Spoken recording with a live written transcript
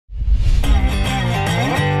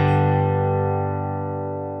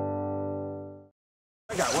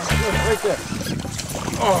right there.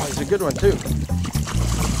 Oh, he's a good one too.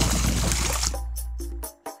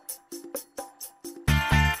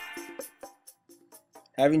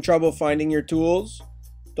 Having trouble finding your tools?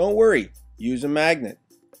 Don't worry, use a magnet.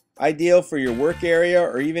 Ideal for your work area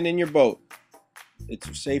or even in your boat. It's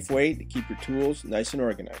a safe way to keep your tools nice and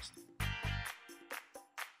organized.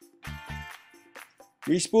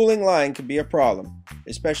 Respooling line can be a problem,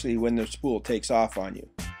 especially when the spool takes off on you.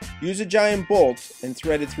 Use a giant bolt and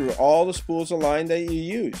thread it through all the spools of line that you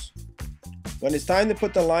use. When it's time to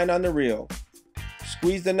put the line on the reel,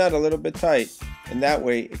 squeeze the nut a little bit tight, and that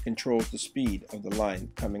way it controls the speed of the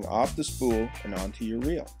line coming off the spool and onto your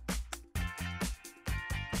reel.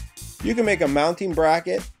 You can make a mounting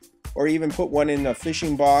bracket or even put one in a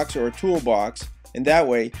fishing box or a toolbox, and that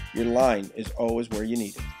way your line is always where you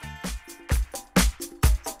need it.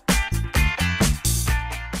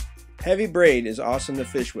 Heavy braid is awesome to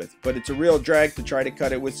fish with, but it's a real drag to try to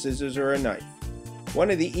cut it with scissors or a knife. One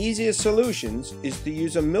of the easiest solutions is to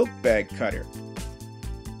use a milk bag cutter.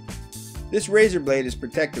 This razor blade is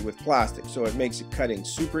protected with plastic, so it makes it cutting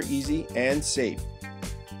super easy and safe.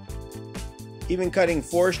 Even cutting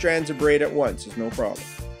 4 strands of braid at once is no problem.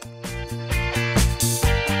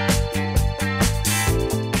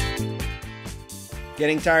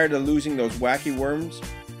 Getting tired of losing those wacky worms?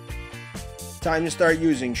 Time to start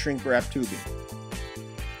using shrink wrap tubing.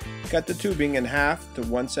 Cut the tubing in half to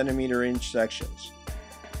 1 centimeter inch sections.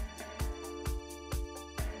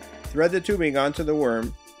 Thread the tubing onto the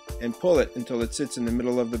worm and pull it until it sits in the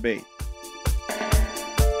middle of the bait.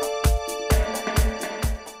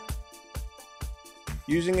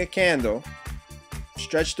 Using a candle,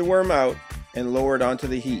 stretch the worm out and lower it onto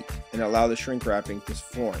the heat and allow the shrink wrapping to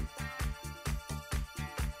form.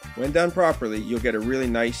 When done properly, you'll get a really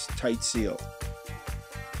nice tight seal.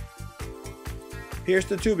 Pierce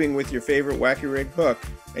the tubing with your favorite wacky rig hook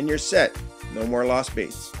and you're set. No more lost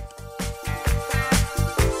baits.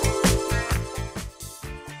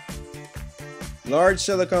 Large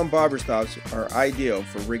silicone bobber stops are ideal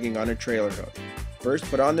for rigging on a trailer hook. First,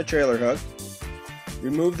 put on the trailer hook,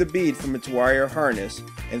 remove the bead from its wire harness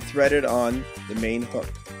and thread it on the main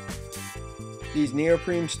hook. These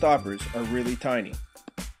neoprene stoppers are really tiny.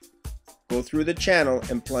 Go through the channel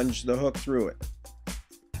and plunge the hook through it.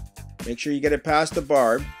 Make sure you get it past the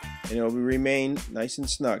barb and it will remain nice and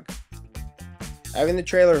snug. Having the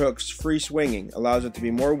trailer hooks free swinging allows it to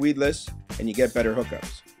be more weedless and you get better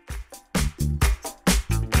hookups.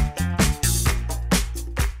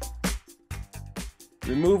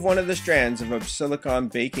 Remove one of the strands of a silicone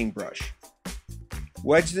baking brush.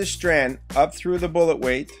 Wedge the strand up through the bullet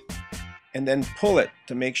weight and then pull it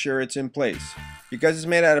to make sure it's in place. Because it's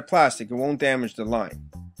made out of plastic, it won't damage the line.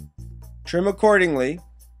 Trim accordingly.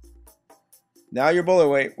 Now your bullet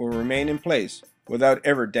weight will remain in place without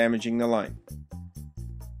ever damaging the line.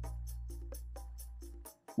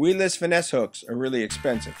 Weedless finesse hooks are really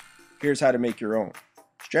expensive. Here's how to make your own.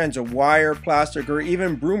 Strands of wire, plastic, or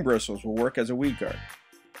even broom bristles will work as a weed guard.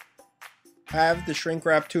 Have the shrink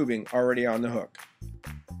wrap tubing already on the hook.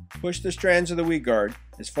 Push the strands of the weed guard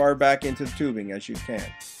as far back into the tubing as you can.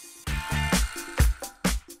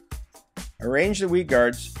 Arrange the weed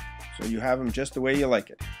guards so you have them just the way you like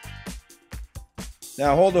it.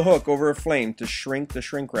 Now hold the hook over a flame to shrink the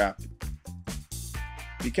shrink wrap.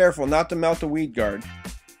 Be careful not to melt the weed guard.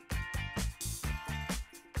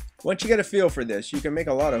 Once you get a feel for this, you can make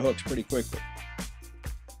a lot of hooks pretty quickly.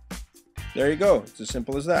 There you go, it's as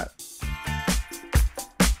simple as that.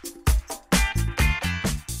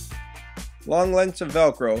 Long lengths of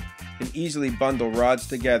Velcro can easily bundle rods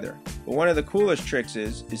together, but one of the coolest tricks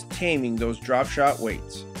is taming those drop shot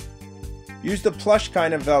weights. Use the plush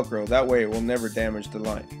kind of Velcro, that way it will never damage the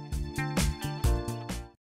line.